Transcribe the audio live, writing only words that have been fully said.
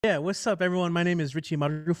Yeah, what's up, everyone? My name is Richie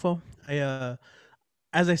Marrufo.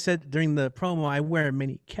 As I said during the promo, I wear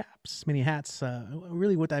many caps, many hats.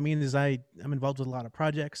 Really, what that means is I'm involved with a lot of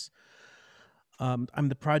projects. I'm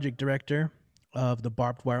the project director of the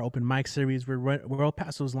Barbed Wire Open Mic series. We're El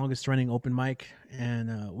Paso's longest running open mic,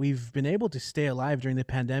 and we've been able to stay alive during the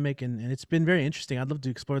pandemic, and it's been very interesting. I'd love to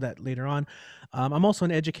explore that later on. I'm also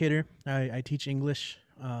an educator. I teach English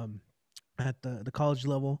at the college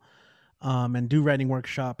level, and do writing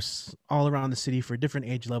workshops all around the city for different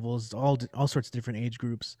age levels, all sorts of different age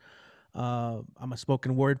groups. I'm a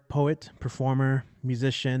spoken word poet, performer,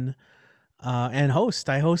 musician, and host.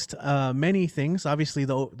 I host many things. Obviously,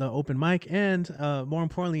 the open mic, and more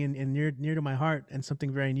importantly, and near to my heart, and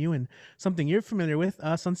something very new and something you're familiar with,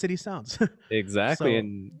 Sun City Sounds. Exactly, So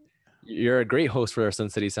and you're a great host for our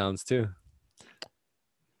Sun City Sounds too.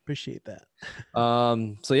 appreciate that.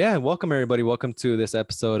 So yeah, welcome everybody. Welcome to this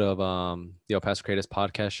episode of the El Paso Creators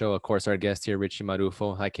Podcast Show. Of course, our guest here, Richie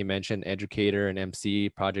Marrufo, like he mentioned, educator and MC,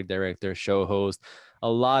 project director, show host, a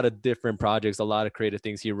lot of different projects, a lot of creative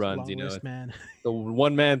things he It's a runs. long list, man. The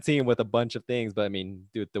one man team with a bunch of things, but I mean,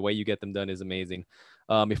 dude, the way you get them done is amazing.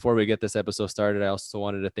 Before we get this episode started, I also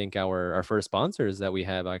wanted to thank our first sponsors that we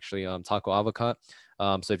have actually, Taco Avocat.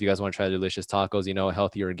 So if you guys want to try delicious tacos,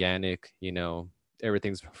 healthy, organic,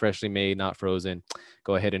 everything's freshly made, not frozen,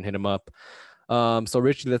 go ahead and hit them up. So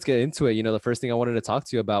Richie, let's get into it. The first thing I wanted to talk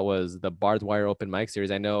to you about was the Barbed Wire Open Mic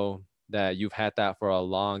series. I know that you've had that for a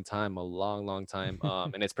long time, a long time,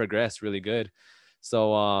 and it's progressed really good.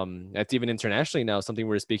 So it's even internationally now, something we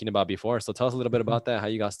were speaking about before. So tell us a little bit about that, how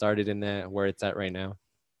you got started in that, where it's at right now.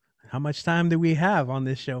 How much time do we have on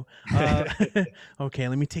this show? Okay,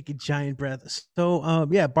 let me take a giant breath. So,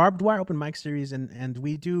 yeah, Barbed Wire Open Mic Series, and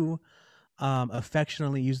we do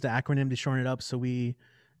affectionately use the acronym to shorten it up. So a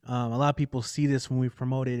lot of people see this when we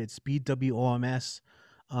promote it. It's BWOMS.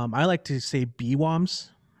 I like to say BWOMS.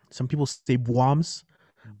 Some people say BWOMS.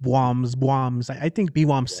 BWOMS. I think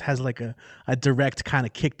BWOMS has like a direct kind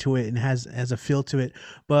of kick to it and has a feel to it.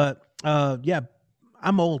 But yeah,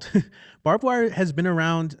 I'm old. Barbed wire has been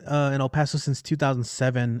around in El Paso since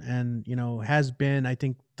 2007, and has been, I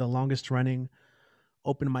think, the longest running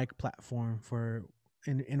open mic platform for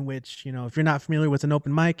in which, if you're not familiar with an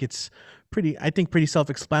open mic, it's pretty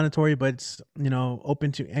self-explanatory, but it's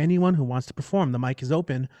open to anyone who wants to perform. The mic is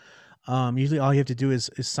open. Usually all you have to do is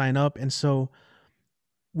sign up. And so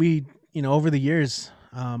we, over the years,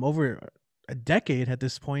 over a decade at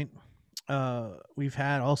this point, we've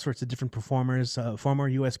had all sorts of different performers, former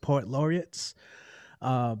U.S. poet laureates,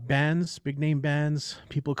 bands, big name bands,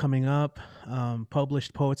 people coming up,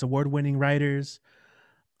 published poets, award-winning writers,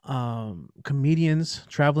 comedians,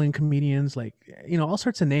 traveling comedians, like all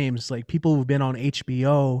sorts of names, like people who've been on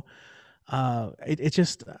HBO. It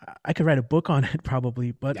just, I could write a book on it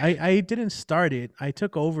probably, but I didn't start it. I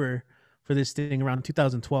took over for this thing around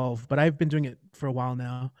 2012, but I've been doing it for a while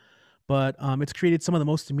now. But it's created some of the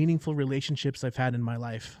most meaningful relationships I've had in my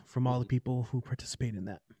life from all the people who participate in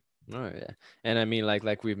that. Oh yeah, and I mean,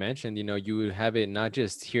 like we've mentioned, you have it not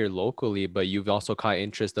just here locally, but you've also caught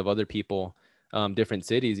interest of other people, different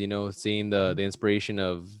cities. Seeing the inspiration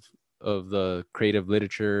of the creative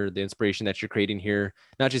literature, the inspiration that you're creating here,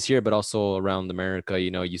 not just here, but also around America.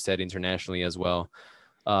 You said internationally as well,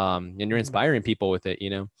 and you're Mhm. inspiring people with it.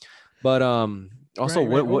 But also,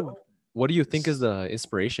 Right, right. what do you think is the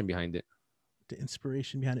inspiration behind it? The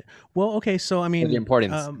inspiration behind it. Well, okay, so I Or the mean,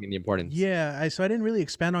 importance. I mean, the importance. yeah, so I didn't really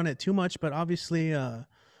expand on it too much, but obviously,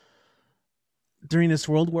 during this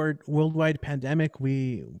worldwide pandemic,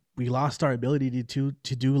 we lost our ability to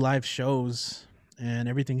do live shows, and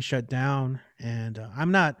everything shut down. And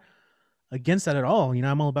I'm not against that at all.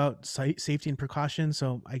 I'm all about safety and precaution,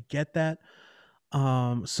 so I get that.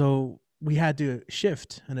 So we had to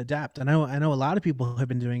shift and adapt. I know a lot of people have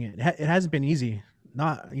been doing it. It hasn't been easy.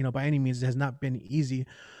 Not, by any means, it has not been easy,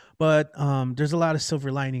 but there's a lot of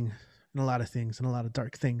silver lining in a lot of things and a lot of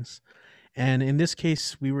dark things. And in this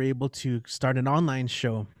case, we were able to start an online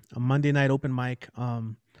show, a Monday night open mic.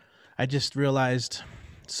 I just realized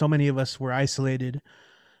so many of us were isolated,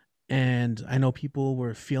 and I know people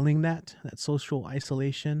were feeling that social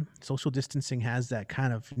isolation. Social distancing has that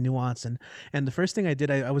kind of nuance. And the first thing I did,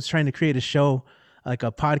 I was trying to create a show, like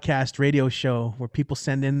a podcast radio show, where people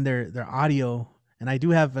send in their audio. And I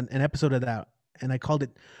do have an episode of that, and I called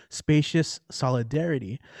it Spacious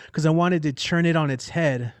Solidarity, because I wanted to turn it on its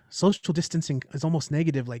head. Social distancing is almost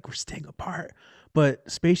negative, like we're staying apart, but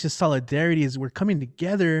spacious solidarity is we're coming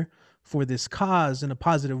together for this cause in a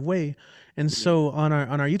positive way. And so on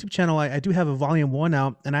our YouTube channel, I do have a volume 1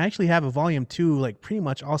 out, and I actually have a volume 2, like pretty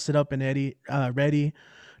much all set up and ready.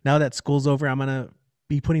 Now that school's over, I'm gonna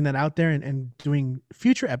be putting that out there and doing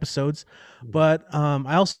future episodes. Mhm. But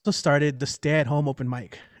I also started the Stay at Home open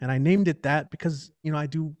mic, and I named it that because I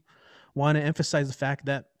do want to emphasize the fact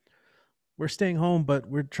that we're staying home, but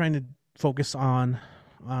we're trying to focus on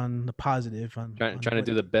the positive, on Trying to what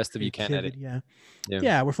do the best of you can at it. creativity. Yeah, Yeah.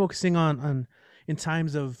 yeah, we're focusing on in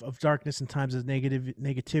times of darkness, in times of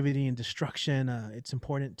negativity and destruction. It's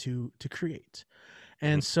important to create. Mhm.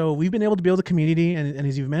 And so we've been able to build a community, and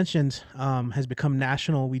as you've mentioned, has become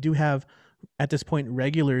national. We do have at this point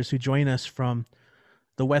regulars who join us from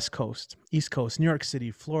the West Coast, East Coast, New York City,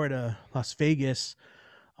 Florida, Las Vegas,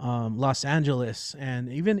 Los Angeles,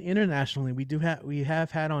 and even internationally. We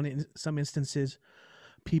have had some instances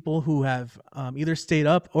people who have either stayed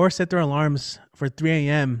up or set their alarms for 3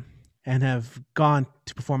 a.m. and have gone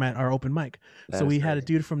to perform at our open mic. So That is we had a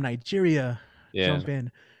crazy. dude from Nigeria Yeah. jump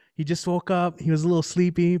in. He just woke up. He was a little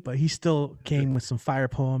sleepy, but he still came with some fire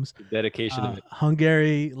poems. The dedication of it.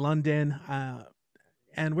 Hungary, London,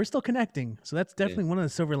 and we're still connecting. So that's Yeah. definitely one of the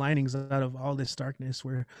silver linings out of all this darkness.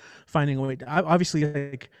 We're finding a way. Obviously,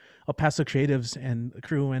 like El Paso creatives and the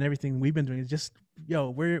crew and everything we've been doing is just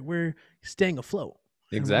we're staying afloat,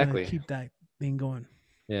 and we're gonna Exactly. keep that thing going.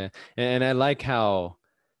 Yeah. And I like how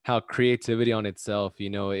creativity on itself,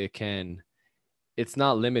 it's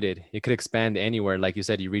not limited. It could expand anywhere. Like you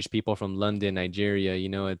said, you reach people from London, Nigeria,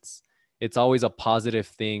 it's always a positive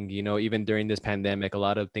thing, even during this pandemic, a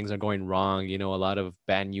lot of things are going wrong, a lot of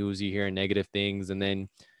bad news, you hear negative things, and then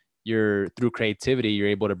you're through creativity, you're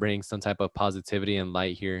able to bring some type of positivity and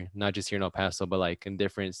light here, not just here in El Paso, but like in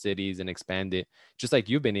different cities and expand it, just like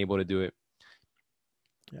you've been able to do it.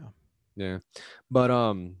 Yeah. Yeah. But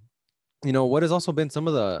what has also been some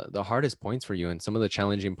of the hardest points for you and some of the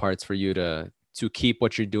challenging parts for you to keep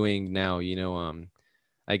what you're doing now,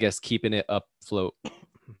 I guess keeping it up float.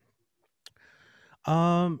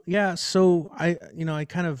 Yeah. So I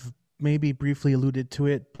kind of maybe briefly alluded to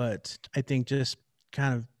it, but I think just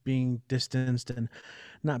kind of being distanced and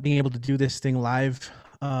not being able to do this thing live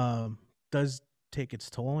does take its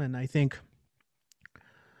toll. And I think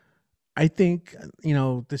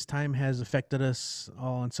this time has affected us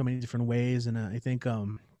all in so many different ways, and I think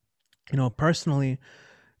personally,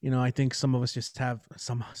 I think some of us just have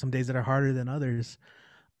some days that are harder than others.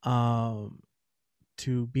 Um,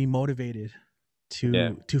 to be motivated,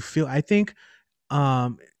 Yeah. to feel. I think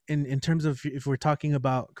um in terms of if we're talking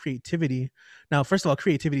about creativity, now first of all,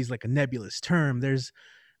 creativity is like a nebulous term. There's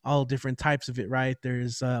all different types of it, right?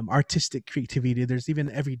 There's artistic creativity, there's even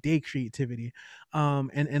everyday creativity,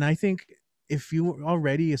 and I think if you were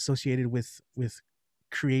already associated with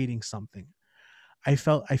creating something, I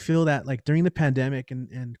feel that like during the pandemic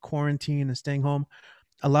and quarantine and staying home,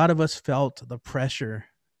 a lot of us felt the pressure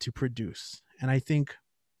to produce, and I think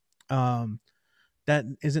um that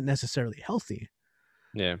isn't necessarily healthy.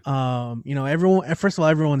 Yeah. Everyone, first of all,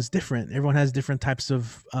 everyone's different. Everyone has different types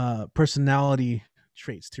of personality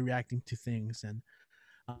traits to reacting to things,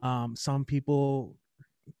 and some people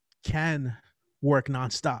can work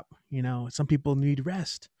nonstop. Some people need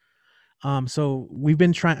rest. So we've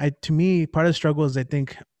been trying. To me, part of the struggle is, I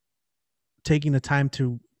think, taking the time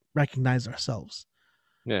to recognize ourselves.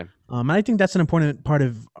 Yeah. And I think that's an important part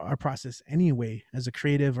of our process anyway, as a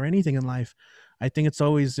creative or anything in life. I think it's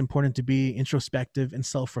always important to be introspective and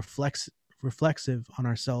reflexive on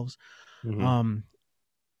ourselves. Hmm. Um,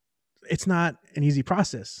 it's not an easy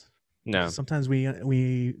process because No. sometimes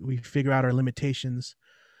we figure out our limitations,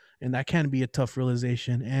 and that can be a tough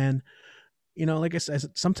realization. And like I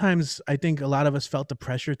said, sometimes I think a lot of us felt the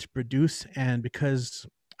pressure to produce, and because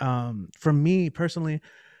for me personally,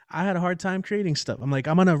 I had a hard time creating stuff. I'm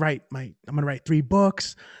gonna write 3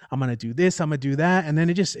 books. I'm gonna do this. I'm gonna do that, and then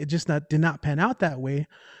it just did not pan out that way.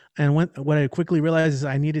 And what I quickly realized is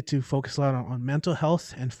I needed to focus a lot on mental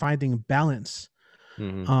health and finding balance.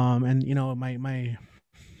 Hmm. And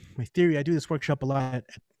my theory, I do this workshop a lot at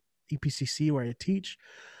EPCC where I teach.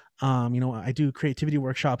 I do creativity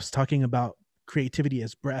workshops talking about creativity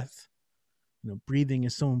as breath. Breathing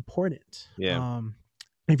is so important. Yeah.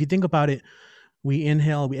 If you think about it, we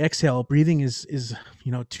inhale, we exhale. Breathing is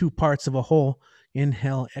 2 parts of a whole: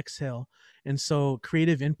 inhale, exhale. And so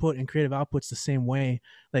creative input and creative output's the same way.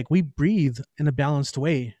 Like, we breathe in a balanced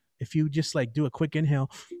way. If you just like do a quick inhale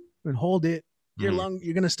and hold it, Hmm.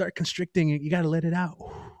 you're gonna start constricting. You got to let it out.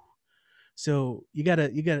 So you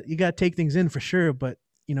gotta take things in for sure, but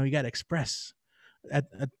you gotta express. At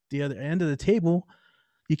the other end of the table,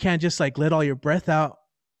 you can't just like let all your breath out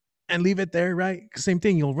and leave it there, right? Same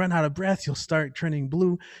thing. You'll run out of breath. You'll start turning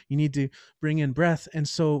blue. You need to bring in breath. And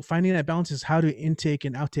so finding that balance is how to intake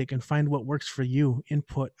and outtake and find what works for you.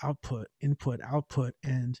 Input, output, input, output.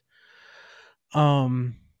 And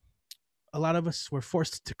um a lot of us were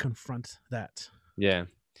forced to confront that Yeah.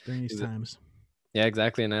 during these times. Yeah,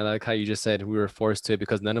 exactly. And I like how you just said we were forced to it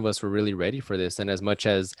because none of us were really ready for this. And as much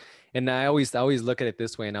as, and I always look at it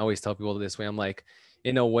this way, and I always tell people this way. I'm like,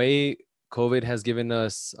 in a way, COVID has given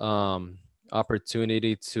us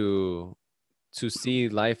opportunity to see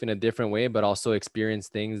life in a different way, but also experience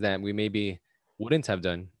things that we maybe wouldn't have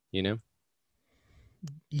done, you know?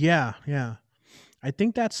 Yeah, yeah. I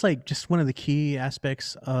think that's like just one of the key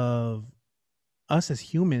aspects of us as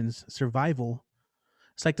humans, survival.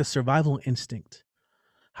 It's like the survival instinct.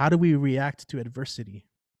 How do we react to adversity?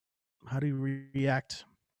 How do we react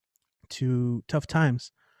to tough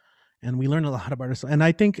times? And we learn a lot about ourselves. And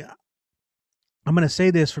I think I'm going to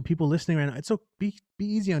say this for people listening right now. It's so be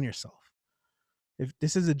easy on yourself. If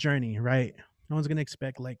this is a journey, right? No one's going to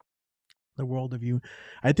expect like the world of you.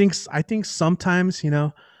 I think sometimes,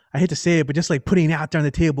 I hate to say it, but just like putting it out there on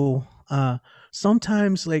the table,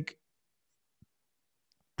 sometimes like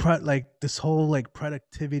this whole like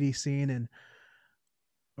productivity scene and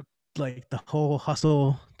like the whole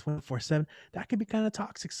hustle 24/7, that can be kind of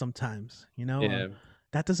toxic sometimes, Yeah.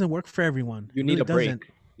 that doesn't work for everyone. You It need really a break. doesn't.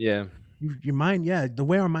 Yeah. Your mind, yeah, the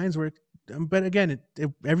way our minds work. But again,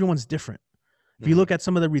 everyone's different. If you Hmm. look at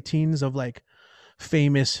some of the routines of like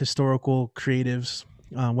famous historical creatives,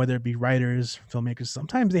 whether it be writers, filmmakers,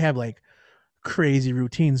 sometimes they have like crazy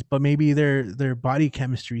routines, but maybe their body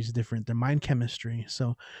chemistry is different, their mind chemistry.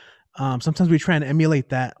 So sometimes we try and emulate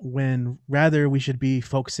that when rather we should be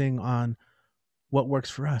focusing on what works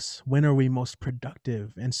for us. When are we most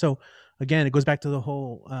productive? And so again, it goes back to the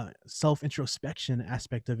whole self introspection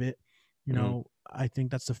aspect of it. Hmm. I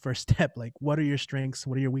think that's the first step. Like, what are your strengths?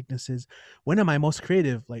 What are your weaknesses? When am I most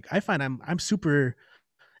creative? Like, I find I'm super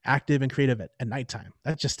active and creative at nighttime.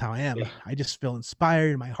 That's just how I am. Yeah. I just feel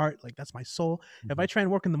inspired in my heart. Like, that's my soul. If I Mhm. try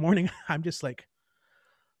and work in the morning, I'm just like,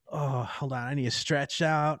 oh, hold on, I need to stretch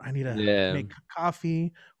out. I need to Yeah. make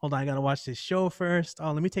coffee. Hold on, I gotta watch this show first.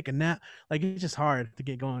 Oh, let me take a nap. Like, it's just hard to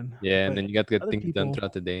get going. Yeah. And But then you got to get other things done people,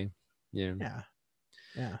 throughout the day. Yeah. yeah,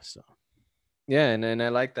 yeah. So Yeah. And I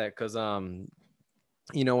like that because,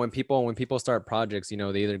 when people start projects, they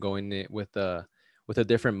either go in it with a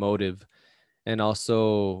different motive. And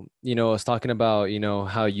also, I was talking about,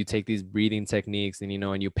 how you take these breathing techniques and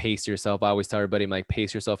you pace yourself. I always tell everybody, I'm like,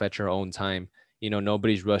 pace yourself at your own time.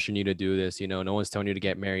 Nobody's rushing you to do this. No one's telling you to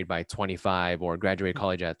get married by 25 or graduate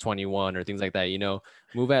college at 21 or things like that.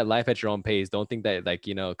 Move at life at your own pace. Don't think that, like,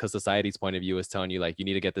 because society's point of view is telling you, like, you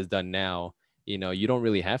need to get this done now. You don't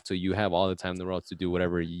really have to. You have all the time in the world to do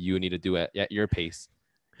whatever you need to do at your pace,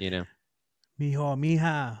 you know? mijo,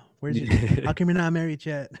 mija, how come you're not married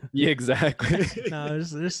yet? Yeah, exactly. No,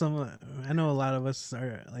 there's some. I know a lot of us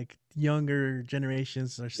are like younger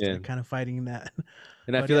generations are Yeah. kind of fighting that.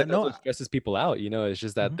 And I But feel yeah, like that's no. what stresses people out. It's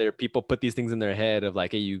just that Mhm, people put these things in their head of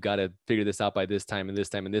like, hey, you got to figure this out by this time and this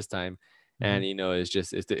time and this time. mhm, And,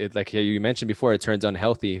 it's like you mentioned before, it turns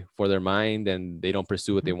unhealthy for their mind and they don't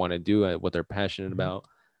pursue what mhm, they want to do and what they're passionate mhm. about.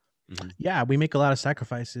 Hmm. Yeah, we make a lot of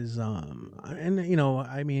sacrifices, and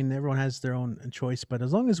I mean, everyone has their own choice, but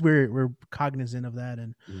as long as we're cognizant of that,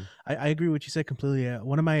 and Hmm. I agree with what you said completely.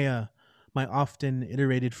 One of my often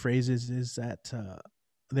iterated phrases is that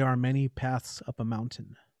there are many paths up a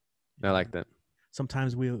mountain, I like and that.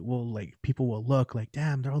 sometimes we will like people will look like,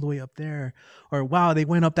 damn, they're all the way up there, or wow, they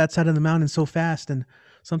went up that side of the mountain so fast, and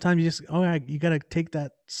sometimes you just you got to take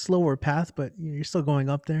that slower path, but you're still going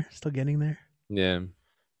up there, still getting there. Yeah.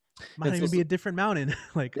 Might And even be a different mountain.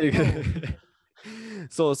 Like, oh.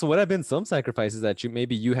 so what have been some sacrifices that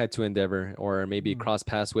you had to endeavor or maybe Mm, cross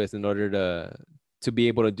paths with in order to be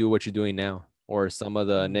able to do what you're doing now, or some of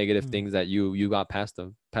the mm, negative mm. things that you got passed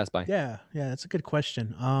by? Yeah, yeah, that's a good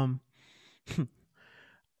question.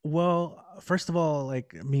 Well, first of all,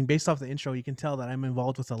 like, I mean, based off the intro, you can tell that I'm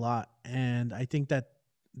involved with a lot, and I think that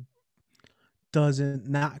doesn't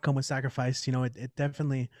not come with sacrifice. It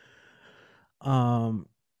definitely um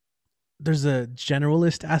there's a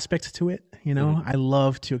generalist aspect to it. Hmm. I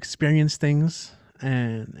love to experience things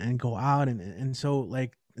and go out and so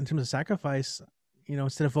like in terms of sacrifice,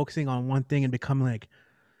 instead of focusing on one thing and becoming like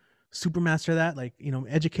super master of that, like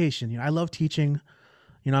education. I love teaching.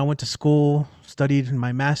 I went to school, studied in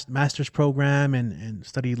my master's program, and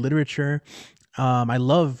studied literature. I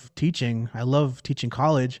love teaching. I love teaching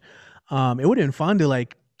college. It would have been fun to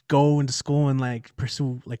like go into school and like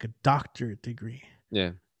pursue like a doctorate degree.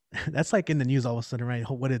 Yeah, That's like in the news all of a sudden, right?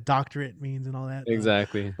 What a doctorate means and all that.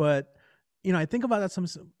 exactly. But I think about that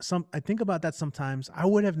some. I think about that sometimes. I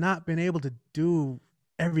would have not been able to do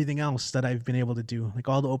everything else that I've been able to do, like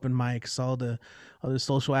all the open mics, all the other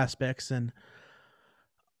social aspects, and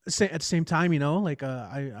At the same time, like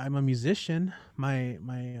I'm a musician. My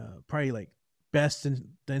probably like the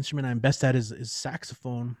instrument I'm best at is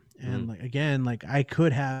saxophone. Mhm. And like again, like I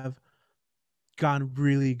could have gone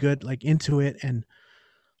really good like into it and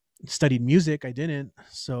studied music. I didn't.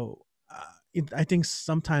 So I think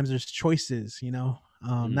sometimes there's choices. Mhm.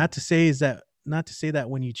 Not to say that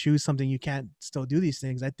when you choose something you can't still do these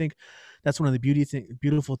things. I think that's one of the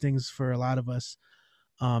beautiful things for a lot of us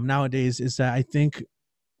nowadays is that I think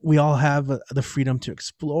we all have the freedom to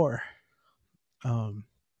explore um,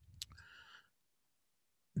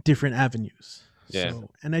 different avenues. Yeah. So,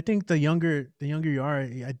 and I think the younger you are,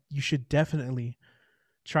 you should definitely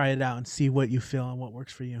try it out and see what you feel and what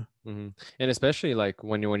works for you. And especially like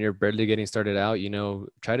when you're barely getting started out,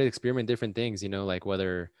 try to experiment different things, like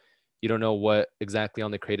whether you don't know what exactly on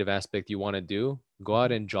the creative aspect you want to do, go out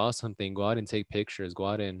Mhm. and draw something, go out and take pictures, go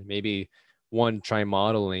out and maybe one try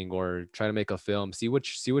modeling or try to make a film, see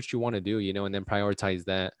what you want to do, and then prioritize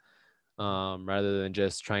that rather than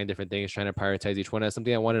just trying different things, trying to prioritize each one. That's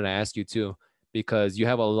something I wanted to ask you too, because you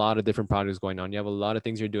have a lot of different projects going on. You have a lot of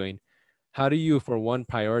things you're doing. How do you, for one,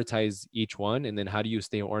 prioritize each one? And then how do you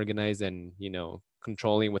stay organized and,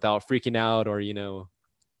 controlling without freaking out or,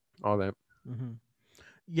 all that? Mhm.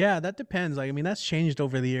 Yeah, that depends. Like, I mean, that's changed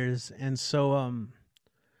over the years, and so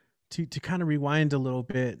to kind of rewind a little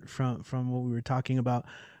bit from what we were talking about,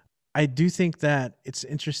 I do think that it's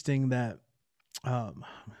interesting that I'm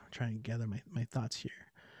trying to gather my thoughts here.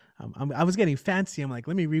 I was getting fancy. I'm like,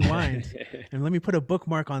 let me rewind and let me put a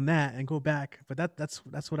bookmark on that and go back. But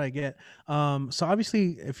that's what I get. So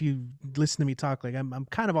obviously, if you listen to me talk, like I'm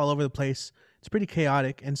kind of all over the place. It's pretty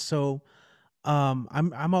chaotic, and so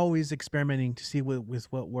I'm always experimenting to see with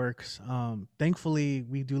what works. Thankfully,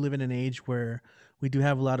 we do live in an age where we do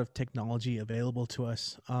have a lot of technology available to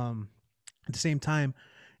us. At the same time,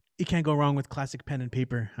 you can't go wrong with classic pen and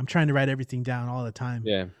paper. I'm trying to write everything down all the time.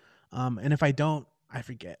 Yeah. And if I don't, I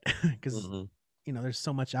forget because Hmm. there's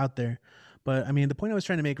so much out there. But I mean, the point I was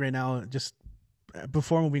trying to make right now, just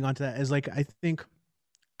before moving on to that, is like I think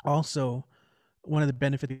also one of the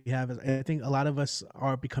benefits we have is I think a lot of us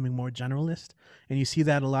are becoming more generalist, and you see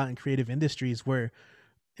that a lot in creative industries where,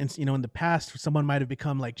 and in the past, someone might have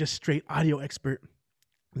become like just straight audio expert.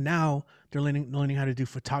 Now they're learning how to do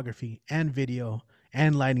photography and video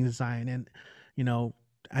and lighting design, and you know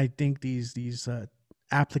I think these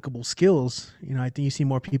applicable skills. I think you see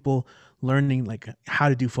more people learning like how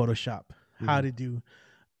to do Photoshop, how Hmm. to do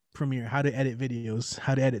Premiere, how to edit videos,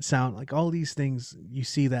 how to edit sound, like all these things. You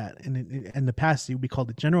see that, and in the past it would be called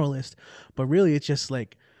a generalist, but really it's just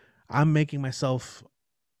like I'm making myself,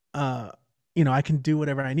 uh, I can do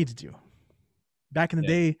whatever I need to do. Back in the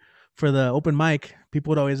Yeah. day, for the open mic,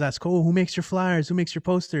 people would always ask, "Oh, who makes your flyers? Who makes your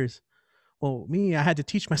posters?" Well, me, I had to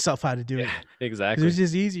teach myself how to do it Yeah. because it was Exactly.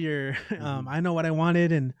 just easier. Hmm. I know what I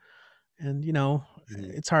wanted, and Hmm.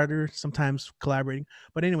 it's harder sometimes collaborating.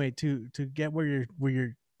 But anyway, to get where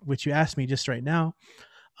you're what you asked me just right now,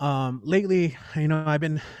 lately, I've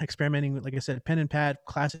been experimenting with, like I said, pen and pad,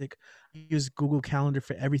 classic. I use Google Calendar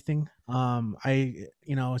for everything.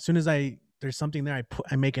 As soon as there's something there,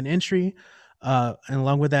 I make an entry, and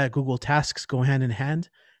along with that, Google Tasks go hand in hand.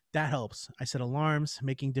 That helps. I set alarms,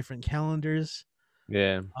 making different calendars.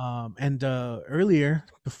 Yeah. And earlier,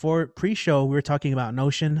 before pre-show, we were talking about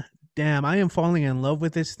Notion. Damn, I am falling in love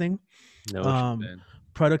with this thing. Notion, Um, man.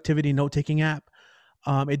 Productivity note-taking app.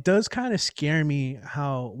 It does kind of scare me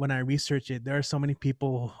how when I research it, there are so many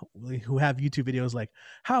people who have YouTube videos like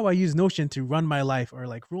how I use Notion to run my life or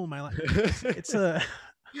like rule my life. It's a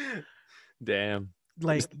Damn. It's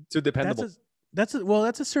like too that's dependable.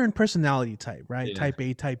 a certain personality type, right? Yeah. Type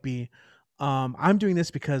A, type B. I'm doing this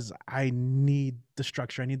because I need the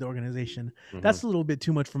structure, I need the organization. Hmm. That's a little bit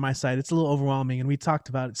too much for my side. It's a little overwhelming, and we talked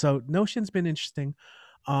about it. So Notion's been interesting.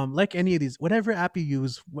 Like any of these, whatever app you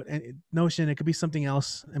use, Notion, it could be something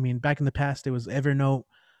else. I mean, back in the past, it was Evernote,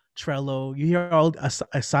 Trello. You hear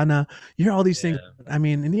Asana, you hear all these things. Yeah. I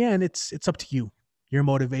mean, in the end, it's up to you, your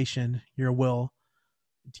motivation, your will.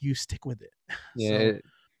 Do you stick with it? Yeah. So, It,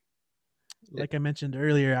 like I mentioned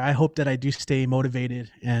earlier, I hope that I do stay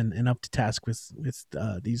motivated and up to task with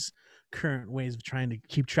these current ways of trying to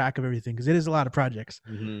keep track of everything because it is a lot of projects.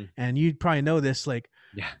 mhm. And you probably know this, like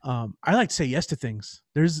Yeah. I like to say yes to things.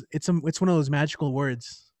 It's one of those magical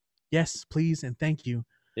words. Yes, please, and thank you.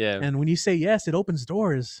 Yeah. And when you say yes, it opens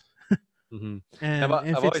doors. Hmm. I've, And if I've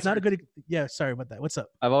it's always not a heard good, yeah, sorry about that. What's up?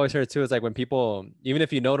 I've always heard too, it's like when people, even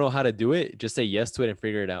if you don't know how to do it, just say yes to it and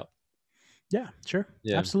figure it out. Yeah, sure.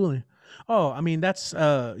 Yeah. Absolutely. Oh, I mean, that's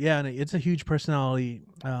yeah, and it's a huge personality,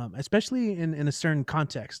 especially in a certain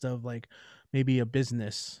context of like maybe a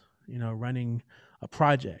business, running a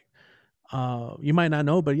project. You might not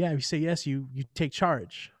know, but yeah, if you say yes, you take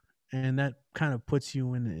charge, and that kind of puts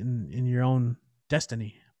you in your own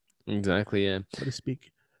destiny, Exactly. Yeah. so to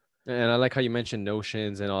speak. And I like how you mentioned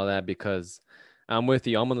notions and all that because I'm with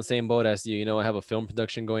you. I'm on the same boat as you. You know, I have a film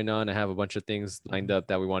production going on. I have a bunch of things lined Mhm. up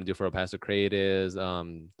that we want to do for our Paso Creatives.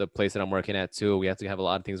 The place that I'm working at too. We have to have a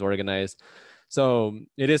lot of things organized. So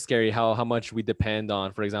it is scary how much we depend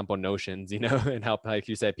on, for example, notions, you know, and how, like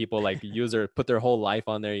you said, people like use or put their whole life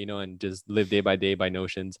on there, you know, and just live day by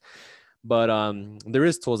notions. But there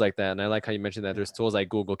is tools like that, and I like how you mentioned that Yeah, there's tools like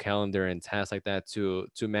Google Calendar and tasks like that to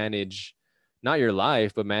manage not your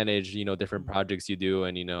life, but manage, you know, different mhm. projects you do,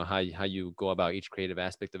 and you know how you go about each creative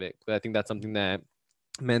aspect of it. But I think that's something that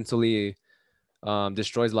mentally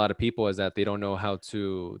destroys a lot of people, is that they don't know how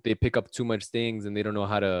to, they pick up too much things and they don't know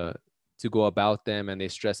how to go about them, and they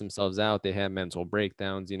stress themselves out, they have mental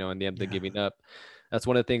breakdowns, you know, and they end up Yeah. giving up. That's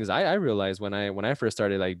one of the things I realized when I first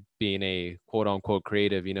started like being a quote unquote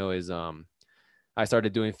creative, you know, is I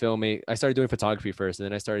started doing I started doing photography first, and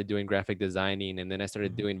then I started doing graphic designing, and then I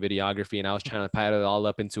started Mhm. doing videography, and I was trying to pile it all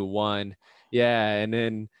up into one. Yeah. And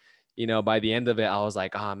then, you know, by the end of it, I was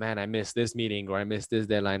like, oh man, I missed this meeting, or I missed this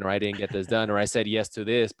deadline, or I didn't get this done, or I said yes to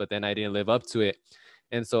this, but then I didn't live up to it.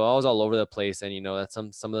 And so I was all over the place. And, you know, that's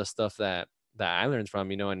some of the stuff that I learned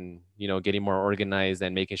from, you know, and, you know, getting more organized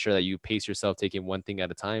and making sure that you pace yourself, taking one thing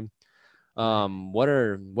at a time. Right. What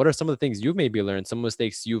are some of the things you've maybe learned, some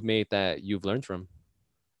mistakes you've made that you've learned from?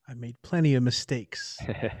 I made plenty of mistakes,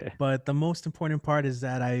 but the most important part is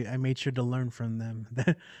that I made sure to learn from them.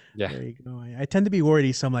 Yeah. There you go. I tend to be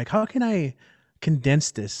wordy, so I'm like, how can I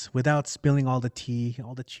condense this without spilling all the tea,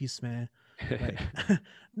 all the cheese, man? Like,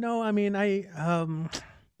 no, I mean,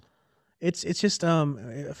 it's just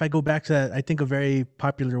if I go back to that, I think a very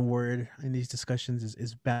popular word in these discussions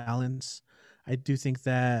is balance. I do think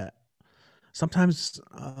that sometimes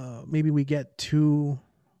maybe we get too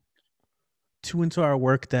into our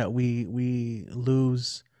work that we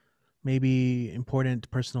lose maybe important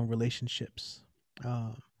personal relationships.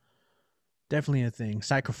 Uh, Definitely a thing.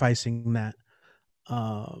 Sacrificing that.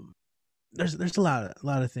 Um, there's a lot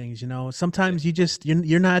of things. You know, Yeah. sometimes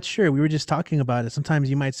you're not sure. We were just talking about it. Sometimes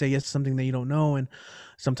you might say yes to something that you don't know, and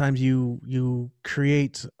sometimes you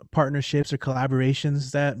create partnerships or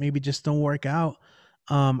collaborations that maybe just don't work out.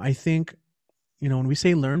 I think, you know, when we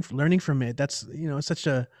say learning from it, that's, you know, it's such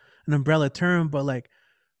a an umbrella term, but like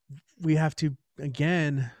we have to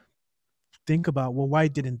again think about, well, why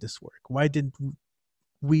didn't this work? Why didn't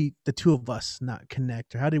we, the two of us, not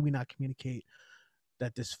connect, or how did we not communicate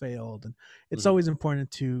that this failed? And it's Mhm. always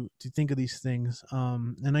important to think of these things.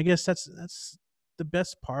 And I guess that's the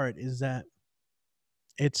best part, is that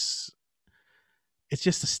it's it's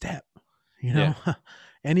just a step, you Yeah. know.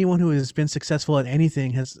 Anyone who has been successful at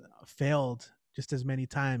anything has failed just as many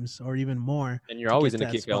times or even more And you're to always get to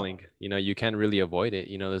gonna that keep spot. failing. You know, you can't really avoid it.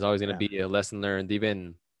 You know, there's always gonna Yeah. be a lesson learned.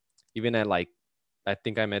 Even at like, I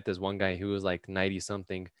think I met this one guy who was like 90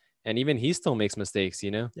 something, and even he still makes mistakes.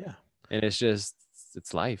 You know, Yeah. and it's just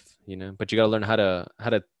it's life. You know, but you gotta learn how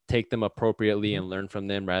to take them appropriately Mhm. and learn from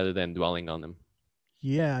them rather than dwelling on them.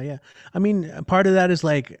 Yeah, yeah. I mean, part of that is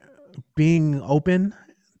like being open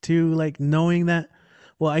to like knowing that.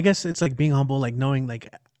 Well, I guess it's like being humble, like knowing,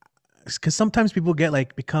 like, because sometimes people get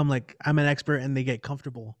like become like, I'm an expert, and they get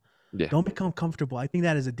comfortable. Yeah. Don't become comfortable. I think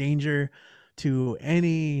that is a danger to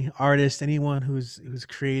any artist, anyone who's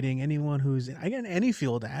creating, anyone who's, again, any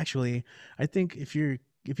field actually. I think if you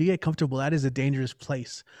get comfortable, that is a dangerous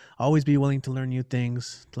place. Always be willing to learn new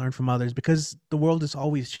things, to learn from others, because the world is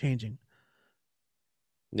always changing.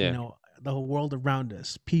 You Yeah. know, the whole world around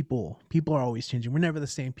us, people are always changing. We're never the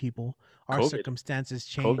same people. Our COVID. circumstances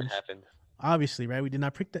COVID change, happened. obviously, right? We did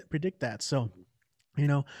not predict that. So, Mhm. you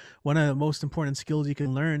know, one of the most important skills you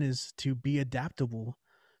can learn is to be adaptable,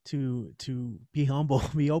 to be humble,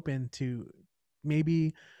 be open to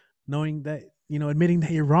maybe knowing that, you know, admitting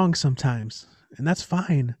that you're wrong sometimes, and that's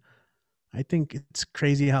fine. I think it's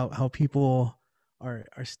crazy how people are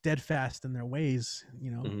steadfast in their ways.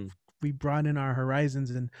 You know, Mhm. we broaden our horizons,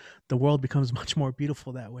 and the world becomes much more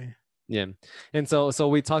beautiful that way. Yeah. And so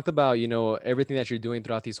we talked about, you know, everything that you're doing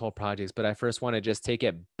throughout these whole projects, but I first want to just take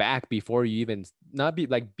it back before you even not be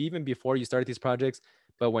like even before you started these projects,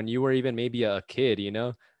 but when you were even maybe a kid, you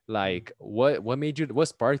know, Mm. like what made you, what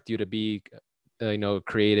sparked you to be you know,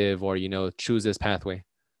 creative, or you know, choose this pathway?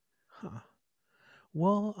 Huh.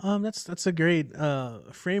 Well, that's a great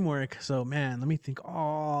framework. So, man, let me think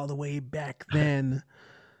all the way back then.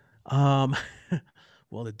 Um,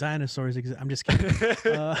 well, the dinosaurs exist. I'm just kidding.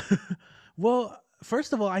 Uh, well,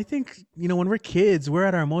 First of all, I think when we're kids, we're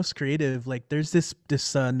at our most creative. Like there's this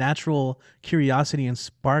natural curiosity and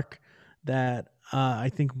spark that I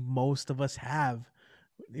think most of us have.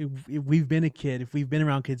 If we've been a kid, if we've been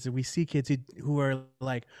around kids, if we see kids who are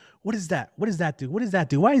like, "What is that? What does that do? What does that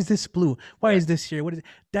do? Why is this blue? Why Yeah. is this here? What is?"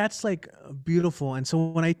 That's like beautiful. And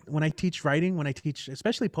so when I teach writing, when I teach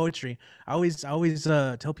especially poetry, I always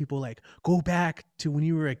tell people like, go back to when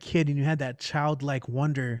you were a kid and you had that childlike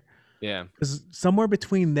wonder, Yeah. because somewhere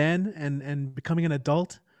between then and becoming an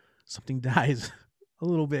adult, something dies a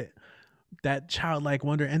little bit, that childlike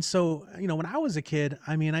wonder. And so when I was a kid,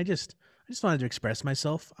 I mean, I just wanted to express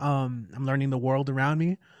myself. I'm learning the world around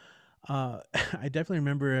me. I definitely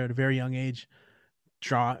remember at a very young age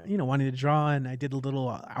wanting to draw, and I did a little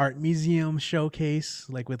art museum showcase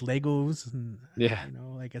like with Legos and Yeah.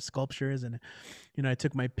 like as sculptures. And I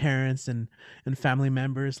took my parents and family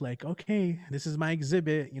members, like, okay, this is my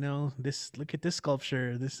exhibit, this, look at this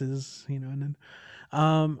sculpture, this is, and then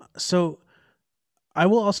so I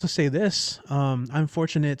will also say this. I'm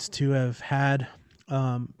fortunate to have had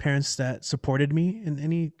parents that supported me in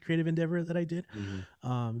any creative endeavor that I did.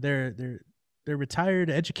 Hmm. They're retired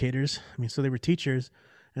educators. I mean, so they were teachers,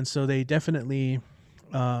 and so they definitely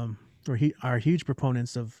are huge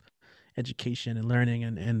proponents of education and learning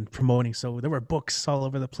and promoting. So there were books all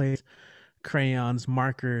over the place, crayons,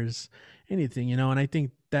 markers, anything, and I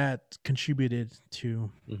think that contributed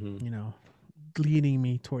to, Hmm. you know, leading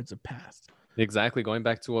me towards a path. Exactly. Going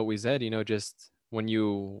back to what we said, just when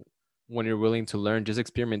you're willing to learn, just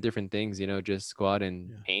experiment different things, just go out and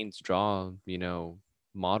Yeah. paint, draw,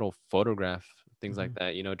 model, photograph, things like Hmm.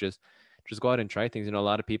 that, just go out and try things. A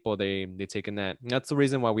lot of people they taken that. That's the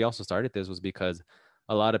reason why we also started this, was because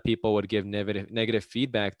a lot of people would give negative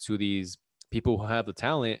feedback to these people who have the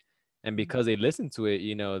talent, and because they listened to it,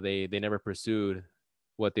 they never pursued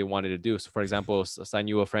what they wanted to do. So for example, I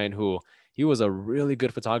knew a friend who he was a really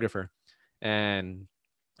good photographer, and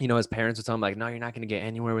his parents would tell him like, no, you're not going to get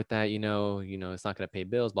anywhere with that, it's not going to pay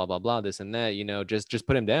bills, blah blah blah, this and that, just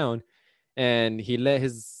put him down. And he let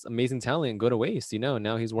his amazing talent go to waste.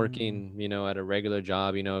 Now he's Mm, working, at a regular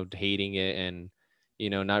job, hating it, and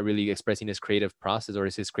not really expressing his creative process or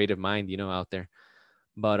his creative mind, out there.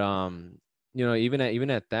 But even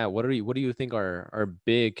at that, what do you think are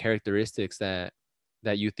big characteristics that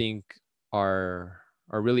you think are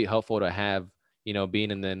really helpful to have, being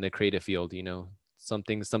in the creative field, some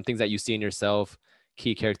things that you see in yourself,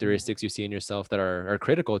 key mm, characteristics you see in yourself that are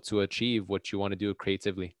critical to achieve what you want to do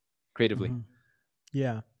creatively. mhm.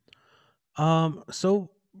 Yeah. So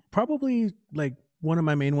probably like one of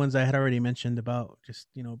my main ones I had already mentioned about just,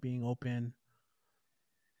 being open,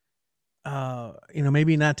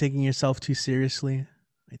 maybe not taking yourself too seriously.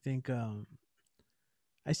 I think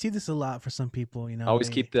I see this a lot for some people, Always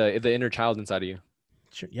keep they the inner child inside of you.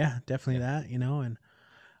 sure, yeah, definitely Yeah. that, and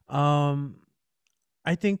um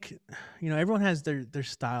I think everyone has their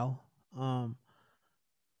style.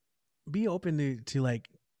 Be open to like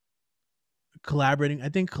collaborating. I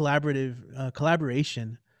think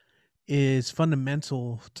collaboration is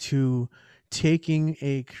fundamental to taking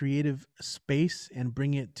a creative space and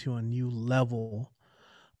bring it to a new level.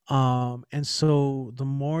 And so the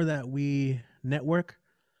more that we network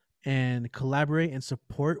and collaborate and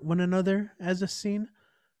support one another as a scene,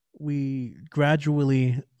 we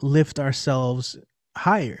gradually lift ourselves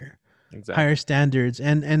higher, higher Exactly. standards.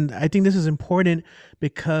 And I think this is important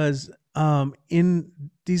because in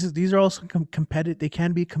these are also competitive, they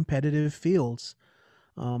can be competitive fields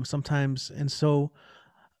sometimes. And so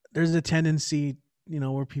there's a tendency,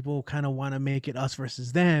 where people kind of want to make it us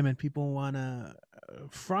versus them, and people want to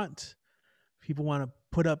front, people want to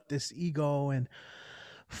put up this ego and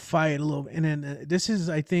fight a little. And then this is,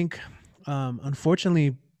 I think,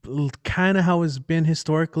 unfortunately, kind of how it's been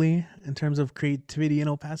historically in terms of creativity in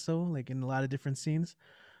El Paso, like in a lot of different scenes.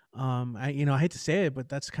 I hate to say it, but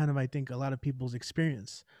that's kind of, I think, a lot of people's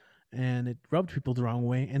experience, and it rubbed people the wrong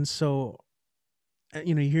way. And so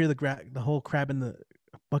you hear the whole crab in the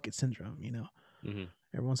bucket syndrome. Hmm.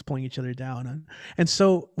 Everyone's pulling each other down, and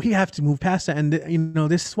so we have to move past that. And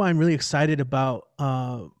this is why I'm really excited about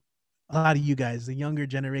a lot of you guys, the younger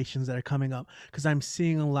generations that are coming up, because I'm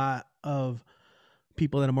seeing a lot of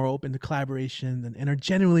people that are more open to collaboration and are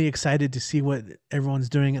genuinely excited to see what everyone's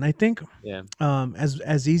doing. And I think Yeah.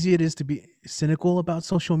 as easy it is to be cynical about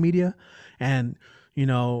social media, and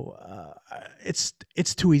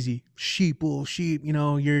it's too easy. Sheep will sheep.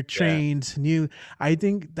 You're Yeah. trained. And I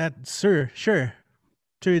think that, sure,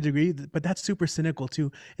 to a degree, but that's super cynical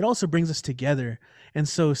too. It also brings us together. And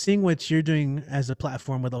so seeing what you're doing as a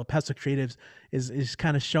platform with El Paso Creatives is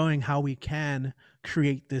kind of showing how we can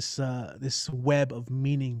create this web of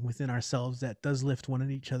meaning within ourselves that does lift one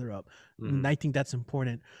and each other up. And Mhm. I think that's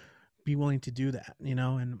important. Be willing to do that,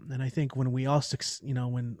 and I think when we all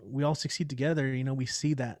when we all succeed together, we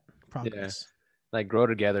see that Yeah. progress. Like grow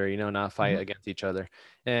together, not fight Hmm. against each other.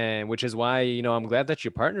 And which is why, I'm glad that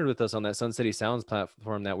you partnered with us on that Sun City Sounds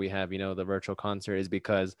platform that we have, the virtual concert, is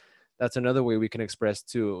because that's another way we can express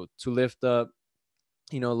to lift up,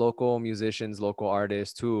 local musicians, local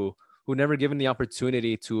artists who never given the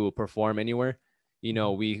opportunity to perform anywhere.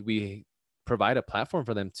 Hmm. We provide a platform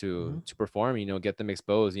for them Hmm. to perform, get them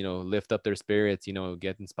exposed, lift up their spirits,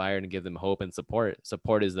 get inspired and give them hope and support.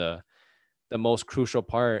 Support is the most crucial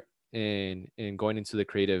part in going into the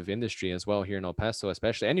creative industry as well here in El Paso,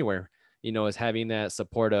 especially anywhere, is having that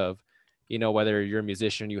support of, whether you're a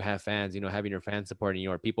musician, you have fans, having your fans supporting you,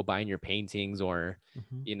 or people buying your paintings, or,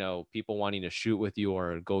 Hmm. people wanting to shoot with you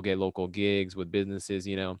or go get local gigs with businesses,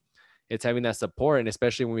 it's having that support. And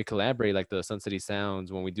especially when we collaborate, like the Sun City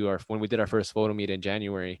Sounds, when we did our first photo meet in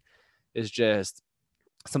January, it's just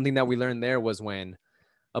something that we learned there was when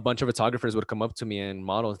a bunch of photographers would come up to me and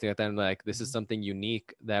models things like that. And like, this is Hmm. something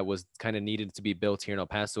unique that was kind of needed to be built here in El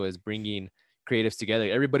Paso, is bringing creatives together.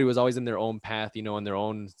 Everybody was always in their own path, in their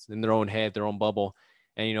own head, their own bubble.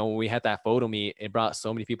 And, when we had that photo meet, it brought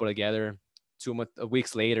so many people together. 2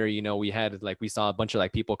 weeks later, we saw a bunch of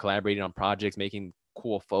like people collaborating on projects, making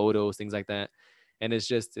cool photos, things like that. And it's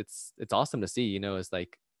awesome to see, it's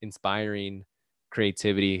like inspiring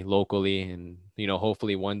creativity locally, and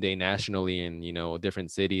hopefully one day nationally, and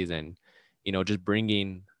different cities, and just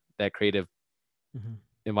bringing that creative Hmm.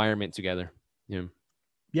 environment together. Yeah.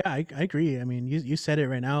 Yeah, I agree. I mean, you said it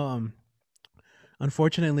right now.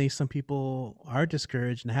 Unfortunately, some people are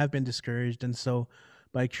discouraged and have been discouraged, and so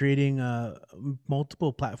by creating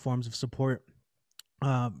multiple platforms of support,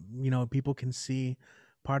 people can see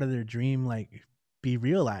part of their dream like be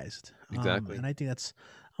realized, Exactly. and I think that's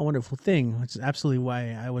a wonderful thing. It's absolutely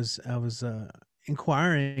why I was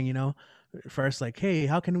inquiring, first, like, hey,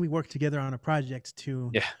 how can we work together on a project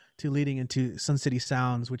Yeah. to leading into Sun City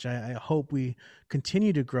Sounds, which I hope we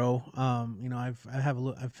continue to grow. I've had a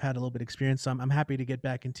little bit of experience, so I'm happy to get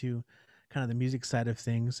back into kind of the music side of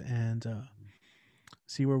things, and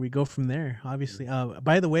see where we go from there. Obviously,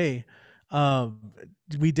 by the way, uh,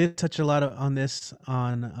 we did touch a lot on this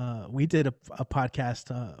on we did a podcast,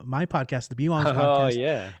 my podcast, the Bewongs Oh podcast,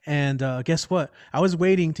 yeah. and guess what? I was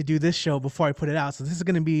waiting to do this show before I put it out, so this is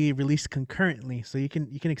going to be released concurrently. So you can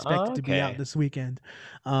expect Oh, it to be out okay. this weekend,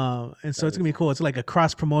 and so it's gonna be Nice. cool. It's like a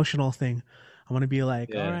cross promotional thing. I want to be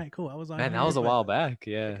like, all Yeah. right, cool. I was on Man, that here, was a but while back.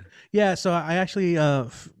 Yeah. yeah, so I actually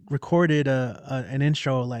recorded an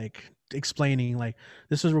intro, like explaining, like,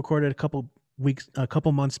 this was recorded a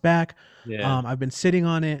couple months back. Yeah. I've been sitting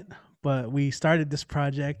on it, but we started this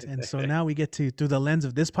project, and so now we get to, through the lens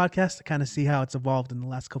of this podcast, to kind of see how it's evolved in the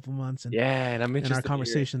last couple months Yeah, and I'm and our interested to hear it.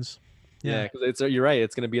 conversations. Yeah, Yeah. because you're right.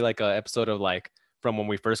 It's gonna be like a episode of like from when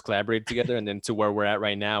we first collaborated together, and then to where we're at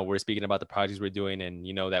right now. We're speaking about the projects we're doing, and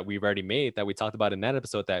that we've already made, that we talked about in that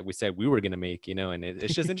episode, that we said we were gonna make. And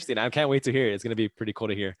it's just interesting. I can't wait to hear it. It's gonna be pretty cool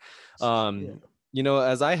to hear. Yeah.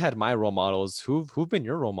 As I had my role models, who've been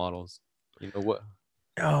your role models? What?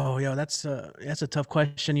 Oh, yeah, that's a tough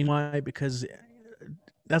question. You know why? Because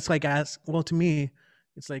that's like ask. Well, to me,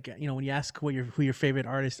 it's like, when you ask who your favorite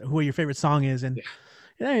artist, who your favorite song is, and Yeah.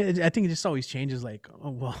 I think it just always changes. Like,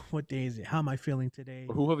 oh well, what day is it? How am I feeling today?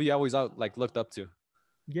 Who have you always out like looked up to?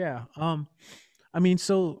 Yeah. I mean,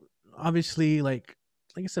 so obviously, like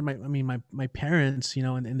I said, my parents,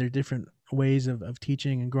 in their different ways of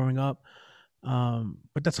teaching and growing up.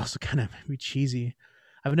 But that's also kind of maybe cheesy.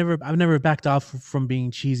 I've never backed off from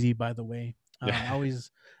being cheesy. By the way, I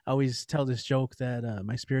always tell this joke that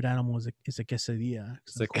my spirit animal is a quesadilla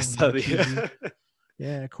because It's I'm like corny and cheesy. quesadilla.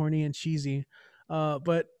 Yeah, corny and cheesy.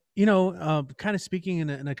 But kind of speaking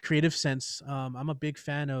in a creative sense, I'm a big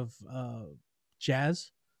fan of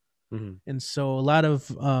jazz, Mhm. and so a lot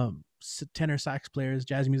of tenor sax players,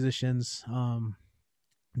 jazz musicians,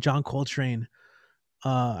 John Coltrane,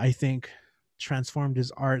 I think, transformed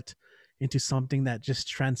his art into something that just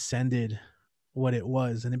transcended what it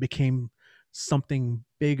was, and it became something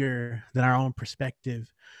bigger than our own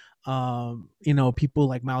perspective. People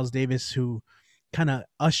like Miles Davis, who kind of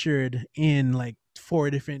ushered in like four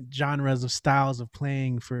different genres of styles of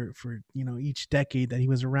playing for each decade that he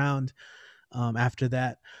was around. After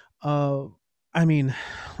that, uh, I mean,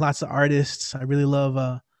 lots of artists. I really love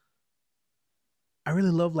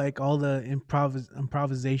like all the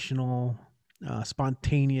improvisational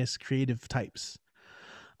spontaneous, creative types.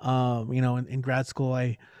 In grad school,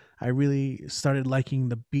 I really started liking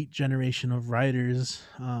the beat generation of writers.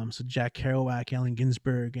 So Jack Kerouac, Allen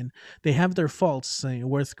Ginsberg, and they have their faults,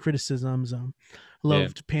 worth criticisms. Yeah.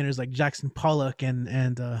 Loved painters like Jackson Pollock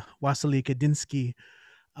and Wassily Kandinsky.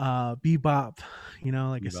 Bebop, like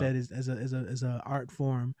I Bebop. said, is as a art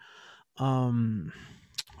form. Um,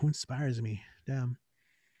 who inspires me? Damn.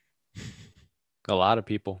 A lot of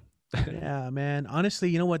people. Yeah, man. Honestly,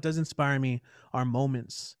 you know what does inspire me are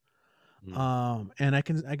moments. Mm. And I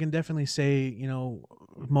can definitely say,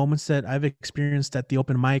 moments that I've experienced at the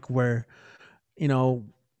open mic where, you know,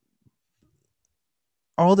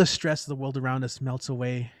 all the stress of the world around us melts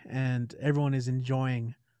away and everyone is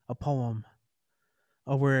enjoying a poem,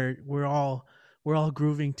 or where we're all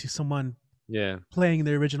grooving to someone Yeah. playing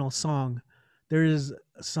the original song. There is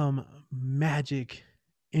some magic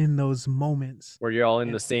in those moments, Where you're all in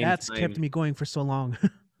and the same that's kept time. me going for so long.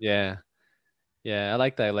 Yeah. Yeah. I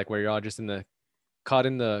like that. Like where you're all just in the caught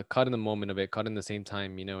in the moment of it, caught in the same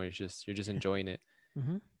time, you're just enjoying it.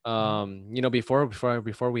 Hmm. Hmm.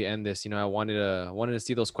 Before we end this, I wanted to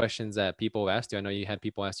see those questions that people asked you. I know you had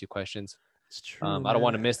people ask you questions. It's true, I don't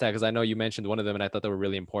want to man. miss that because I know you mentioned one of them and I thought they were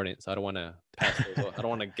really important. So I don't want to pass those. I don't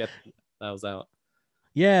want to get those out.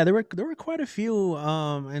 Yeah, there were quite a few,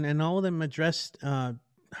 and all of them addressed.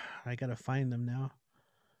 I gotta find them now.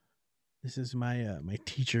 This is my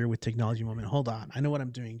teacher with technology moment. Hold on, I know what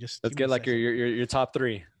I'm doing. Just Let's give me get a like your second. your your, your top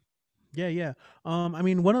three. Yeah, yeah. I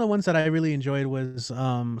mean, one of the ones that I really enjoyed was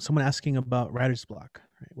someone asking about writer's block.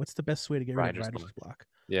 Right? What's the best way to get rid of Writer's writer's block. block?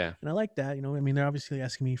 Yeah. And I like that. I mean, they're obviously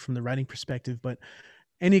asking me from the writing perspective, but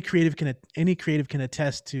any creative can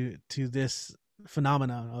attest to this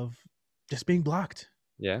phenomenon of just being blocked,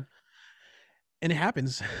 Yeah. and it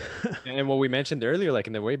happens. And what we mentioned earlier, like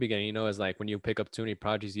in the very beginning, is like when you pick up too many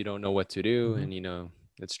projects, you don't know what to do, Hmm. and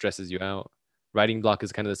it stresses you out. Writing block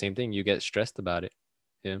is kind of the same thing. You get stressed about it.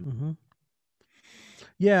 Yeah. Hmm.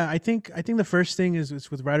 Yeah, I think the first thing is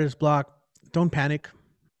with writer's block. Don't panic.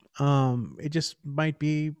 It just might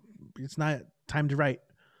be it's not time to write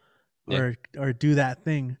Yeah. or do that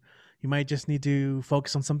thing. You might just need to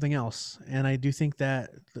focus on something else. And I do think that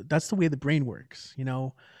that's the way the brain works.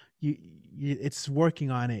 It's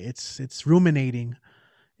working on it. It's ruminating.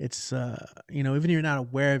 It's even if you're not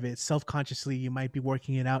aware of it, self-consciously you might be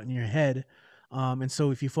working it out in your head. And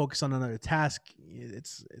so if you focus on another task,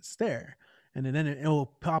 it's there. And then it'll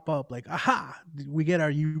pop up like, aha, we get our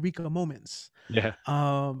eureka moments. Yeah.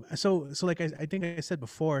 So like I think I said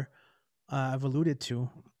before, I've alluded to,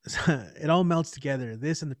 it all melts together.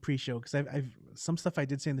 This and the pre-show, because I've some stuff I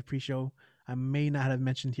did say in the pre-show I may not have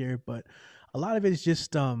mentioned here, but a lot of it is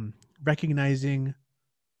just recognizing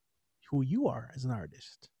who you are as an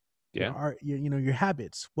artist, your Yeah. art, your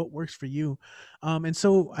habits, what works for you. And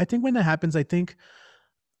so I think when that happens, I think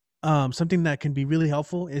something that can be really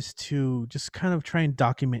helpful is to just kind of try and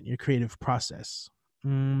document your creative process.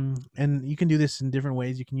 And you can do this in different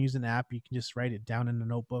ways. You can use an app. You can just write it down in a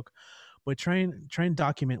notebook, but try and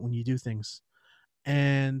document when you do things,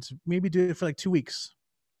 and maybe do it for like 2 weeks.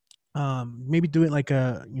 Maybe do it like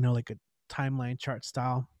a timeline chart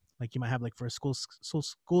style, like you might have like for a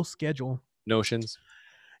school schedule. Notions.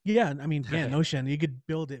 Yeah, I mean, yeah, Notion, you could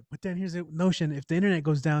build it, but then here's the Notion: if the internet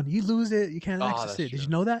goes down, you lose it. You can't Oh, access that's it. Did true. you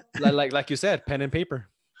know that? Like you said, pen and paper.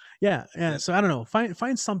 Yeah, yeah. Yeah. So I don't know.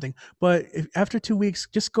 Find something, but after 2 weeks,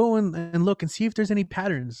 just go and look and see if there's any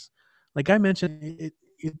patterns. Like I mentioned,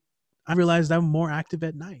 I realized I'm more active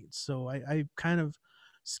at night, so I kind of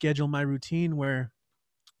schedule my routine where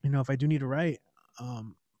if I do need to write,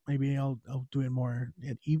 maybe I'll do it more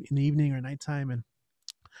in the evening or nighttime, and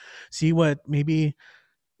see what maybe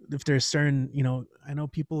if there's certain I know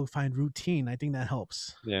people find routine. I think that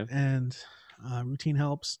helps, Yeah. and routine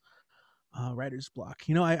helps. Writer's block.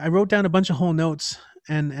 I wrote down a bunch of whole notes,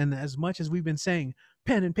 and as much as we've been saying,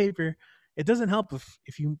 pen and paper, it doesn't help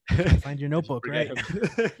if you can't find your If you notebook, forget right?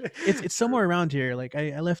 him. It's True. somewhere around here. Like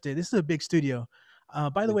I left it. This is a big studio.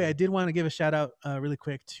 By the way, I did want to give a shout out really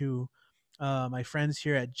quick to my friends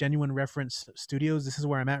here at Genuine Reference Studios. This is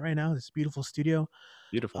where I'm at right now. This beautiful studio.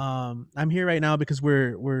 Beautiful. I'm here right now because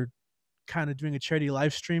we're kind of doing a charity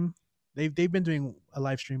live stream. They've been doing a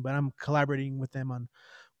live stream, but I'm collaborating with them on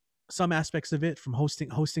some aspects of it from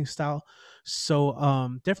hosting style. So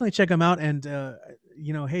definitely check them out, and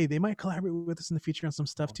hey, they might collaborate with us in the future on some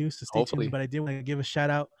stuff too, so stay tuned. Hopefully. But I did want to give a shout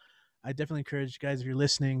out. I definitely encourage you guys, if you're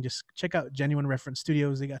listening, just check out Genuine Reference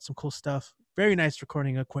Studios. They got some cool stuff, very nice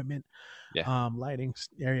recording equipment, Yeah. lighting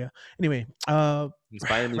area. Anyway,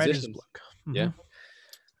 Inspire writer's musicians. block. Yeah. Mhm.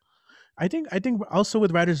 I think also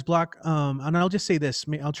with writer's block, and I'll just say this.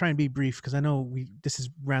 I'll try and be brief because I know we this is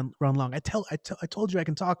run long. I told you I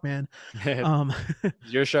can talk, man. It's Um,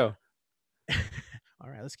 your show. all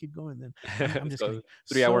right, let's keep going then. I'm Let's just kidding. go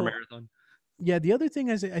 3 hour So marathon. yeah, the other thing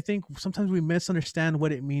is I think sometimes we misunderstand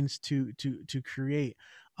what it means to create.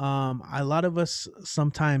 A lot of us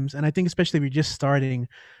sometimes, and I think especially if you're just starting,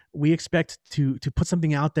 we expect to put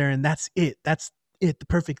something out there and that's it. That's it, the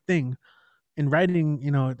perfect thing. In writing,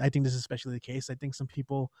 I think this is especially the case. I think some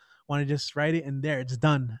people want to just write it and there it's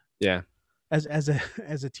done. Yeah. As a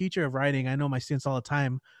as a teacher of writing, I know my students all the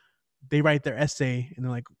time. They write their essay and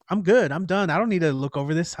they're like, "I'm good. I'm done. I don't need to look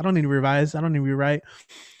over this. I don't need to revise. I don't need to rewrite."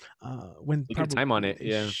 When Take your time on probably it. they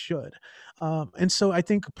Yeah. should. And so I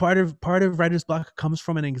think part of writer's block comes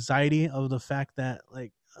from an anxiety of the fact that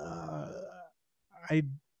like I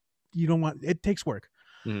you don't want it takes work.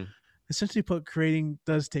 Mhm. Essentially, put creating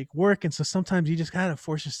does take work, and so sometimes you just gotta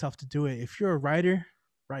force yourself to do it. If you're a writer,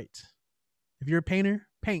 write. If you're a painter,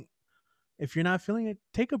 paint. If you're not feeling it,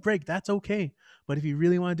 take a break. That's okay. But if you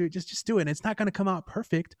really want to do it, just do it. And it's not going to come out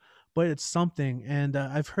perfect, but it's something. And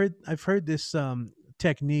I've heard this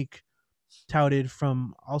technique touted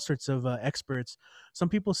from all sorts of experts. Some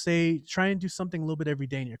people say try and do something a little bit every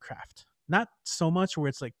day in your craft. Not so much where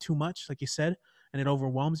it's like too much, like you said, and it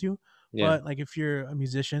overwhelms you. Yeah. But like if you're a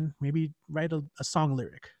musician, maybe write a song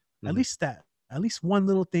lyric. At Mhm. least that. At least one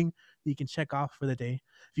little thing that you can check off for the day.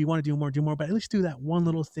 If you want to do more, do more. But at least do that one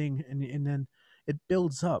little thing, and then it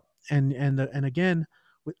builds up. And again,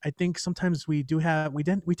 I think sometimes we tend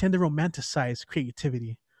to romanticize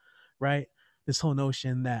creativity, right? This whole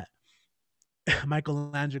notion that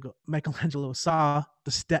Michelangelo saw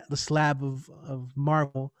the slab of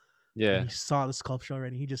marble and Yeah. he saw the sculpture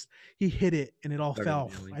already. He hit it and it all Started fell.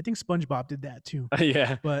 nailing. I think SpongeBob did that too,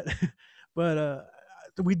 Yeah. but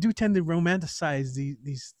but we do tend to romanticize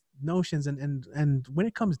these notions, and when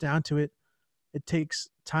it comes down to it, it takes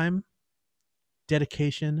time,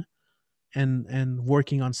 dedication, and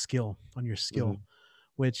working on your skill, Mhm.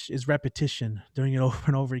 which is repetition, doing it over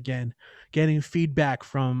and over again, getting feedback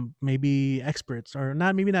from maybe experts or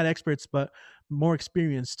not, maybe not experts, but more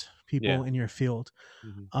experienced Yeah. people in your field.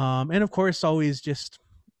 Mhm. And of course, always just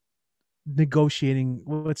negotiating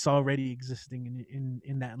what's already existing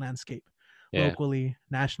in that landscape, Yeah. locally,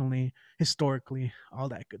 nationally, historically, all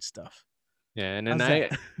that good stuff. Yeah, and then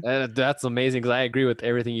How's that? that's amazing because I agree with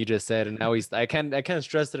everything you just said, and I always I can't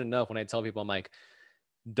stress it enough when I tell people I'm like,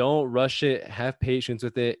 don't rush it, have patience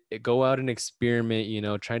with it, go out and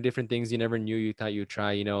experiment, try different things you never knew you thought you'd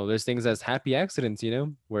try. There's things as happy accidents,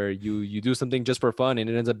 where you do something just for fun and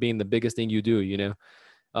it ends up being the biggest thing you do.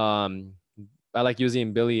 Um, I like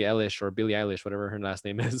using Billie Eilish, whatever her last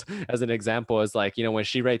name is, as an example. It's like, when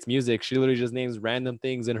she writes music, she literally just names random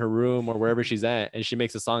things in her room or wherever she's at, and she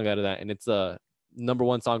makes a song out of that. And it's a number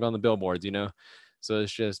one song on the billboards. So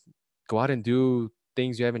it's just go out and do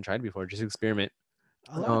things you haven't tried before. Just experiment.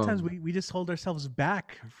 A lot of times Um, we just hold ourselves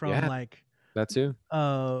back from yeah, like that too.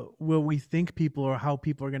 what we think people or how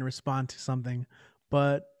people are going to respond to something,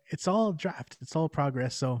 but it's all draft, it's all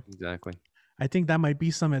progress. So Exactly. I think that might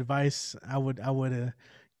be some advice I would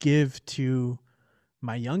give to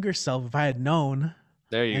my younger self if I had known.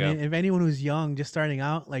 There you And go. if anyone who's young, just starting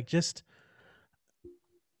out, like just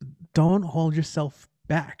don't hold yourself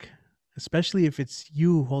back, especially if it's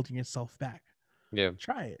you holding yourself back. Yeah,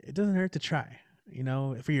 Try it. It doesn't hurt to try,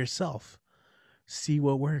 for yourself. See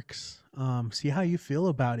what works. See how you feel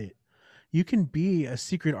about it. You can be a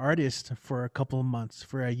secret artist for a couple of months,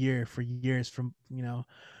 for a year, for years,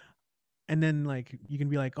 and then like you can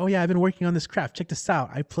be like, oh yeah, I've been working on this craft. Check this out.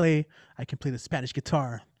 I can play the Spanish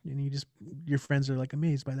guitar, and your friends are like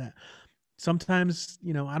amazed by that. Sometimes,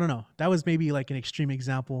 I don't know. That was maybe like an extreme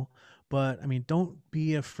example, but I mean, don't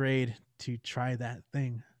be afraid to try that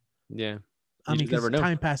thing. yeah. I You mean, just never because know.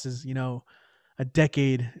 time passes, a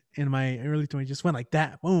decade in my early 20s just went like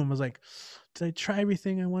that. Boom. I was like, did I try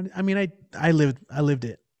everything I wanted? I mean, I lived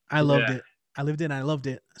it. I loved Yeah. it. I lived it and I loved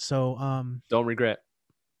it. So, Don't regret.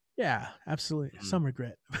 yeah, absolutely. Mhm. Some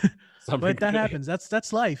regret, Some but that regret. happens.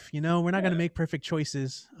 That's life. We're not going to Yeah. make perfect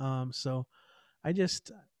choices. So I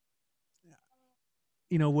just,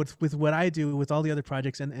 with what I do with all the other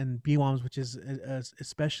projects and BWOMs, which is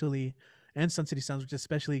especially, and Sun City Sounds, which is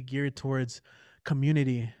especially geared towards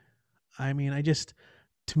community. I mean,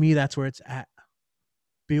 to me, that's where it's at.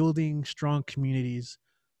 Building strong communities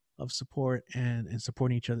of support and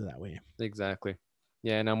supporting each other that way. Exactly.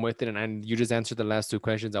 Yeah, and I'm with it. And you just answered the last two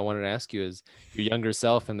questions I wanted to ask you is your younger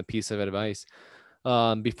self and the piece of advice.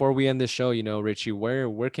 Before we end this show, Richie,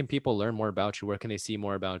 where can people learn more about you? Where can they see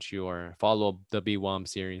more about you or follow the BWOM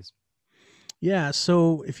series? Yeah.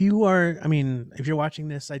 So if you are, I mean, if you're watching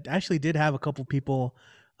this, I actually did have a couple people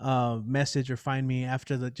message or find me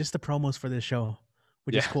after the promos for this show,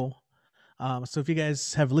 which is Yeah. cool. So if you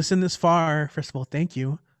guys have listened this far, first of all, thank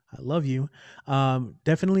you. I love you.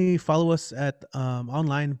 Definitely follow us at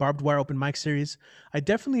online barbed wire open mic series. I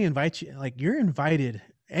definitely invite you. Like you're invited.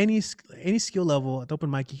 Any skill level at the open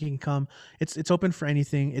mic, you can come. It's open for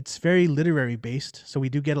anything. It's very literary based, so we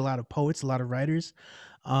do get a lot of poets, a lot of writers,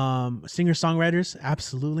 singer songwriters.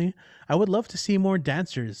 Absolutely, I would love to see more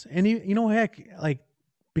dancers. And you know, heck, like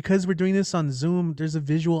because we're doing this on Zoom, there's a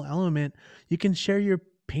visual element. You can share your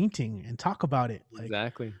painting and talk about it, like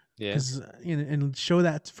Exactly. Yeah. because and show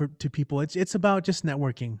that to people. It's about just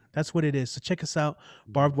networking. That's what it is. So check us out,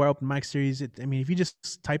 Mhm. Barbed Wire Open Mic Series. I mean, if you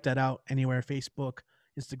just type that out anywhere, Facebook,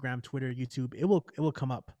 Instagram, Twitter, YouTube, it will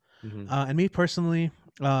come up. Mhm. And me personally,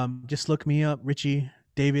 just look me up, Richie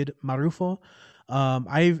David Marrufo.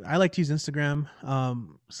 I like to use Instagram.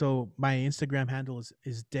 So my Instagram handle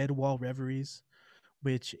is Dead Wall Reveries,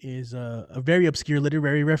 which is a very obscure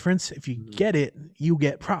literary reference. If you Mhm. get it, you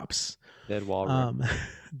get props. Dead Wall River. Um,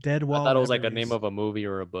 Dead I Wall thought it was like a name Reveries. of a movie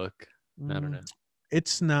or a book. I don't Mm, know.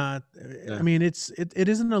 it's not. I Yeah. mean, it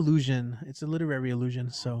is an illusion. It's a literary illusion.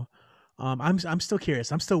 So, I'm still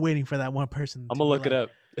curious. I'm still waiting for that one person I'm to gonna be look it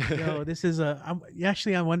like, up. "Yo, this is a."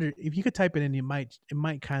 Actually, I wonder if you could type it in. It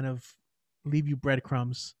might kind of leave you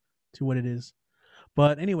breadcrumbs to what it is.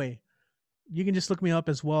 But anyway, you can just look me up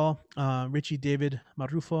as well. Richie David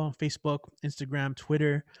Marrufo, Facebook, Instagram,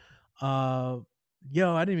 Twitter. Uh,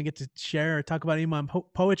 yo, I didn't even get to share or talk about any of my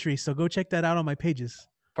poetry, so go check that out on my pages.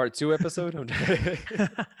 Part two episode.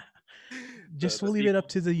 Just The we'll leave it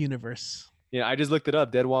up sequel. to the universe. Yeah, I just looked it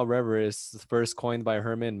up. Dead Wall River is first coined by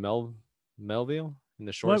Herman Melville in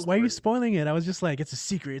the short Why are you story. spoiling it? I was just like, it's a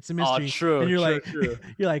secret, it's a Oh, mystery, and true, you're true, like, true.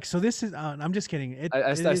 you're like, so this is. I'm just kidding. It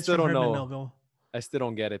I is still from don't Herman know. Melville, I still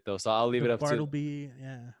don't get it though. So I'll leave the it up to Bartleby,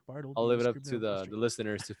 yeah, I'll Bartleby leave it up Scribner to of Wall the Street.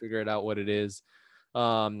 listeners to figure it out what it is.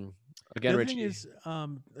 Um, The again, other thing Richie, is,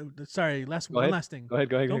 sorry, go one ahead. last thing. Go ahead.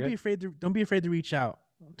 Go ahead. Go Don't be ahead. afraid to reach out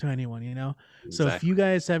to anyone. So if you Exactly.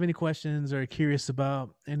 guys have any questions or are curious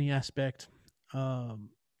about any aspect, um,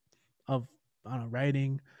 of I don't know,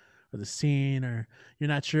 writing or the scene, or you're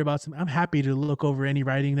not sure about something, I'm happy to look over any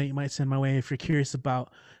writing that you might send my way. If you're curious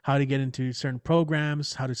about how to get into certain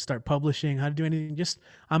programs, how to start publishing, how to do anything, just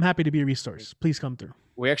I'm happy to be a resource. Please come through.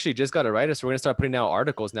 We actually just got a writer, so we're gonna start putting out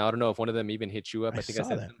articles now. I don't know if one of them even hit you up. I I think I saw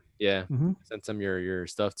sent that. them. Yeah, Mm-hmm. sent some your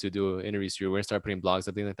stuff to do interviews through. We're gonna start putting blogs,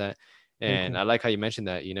 something like that. Very And cool. I like how you mentioned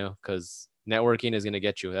that, because networking is gonna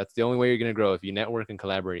get you. That's the only way you're gonna grow if you network and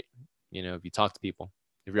collaborate. If you talk to people.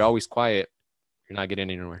 If you're always quiet, you're not getting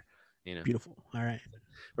anywhere. You know. Beautiful. All right.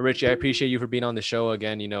 But Richie, I appreciate you for being on the show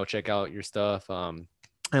again. Check out your stuff.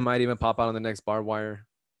 I might even pop out on the next barbed wire.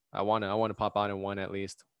 I wanna pop out in one at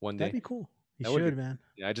least one That'd day. be cool. You That would be should, cool. man.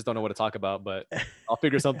 Yeah, I just don't know what to talk about, but I'll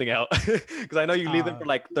figure something out. Because I know you leave them uh for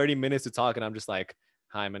like 30 minutes to talk, and I'm just like,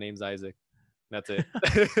 "Hi, my name's Isaac." That's it.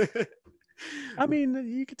 I mean,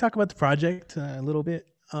 you could talk about the project a little bit.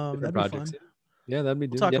 Different That'd be projects. fun. Yeah, that'd be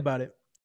We'll dude. talk Yeah, about it.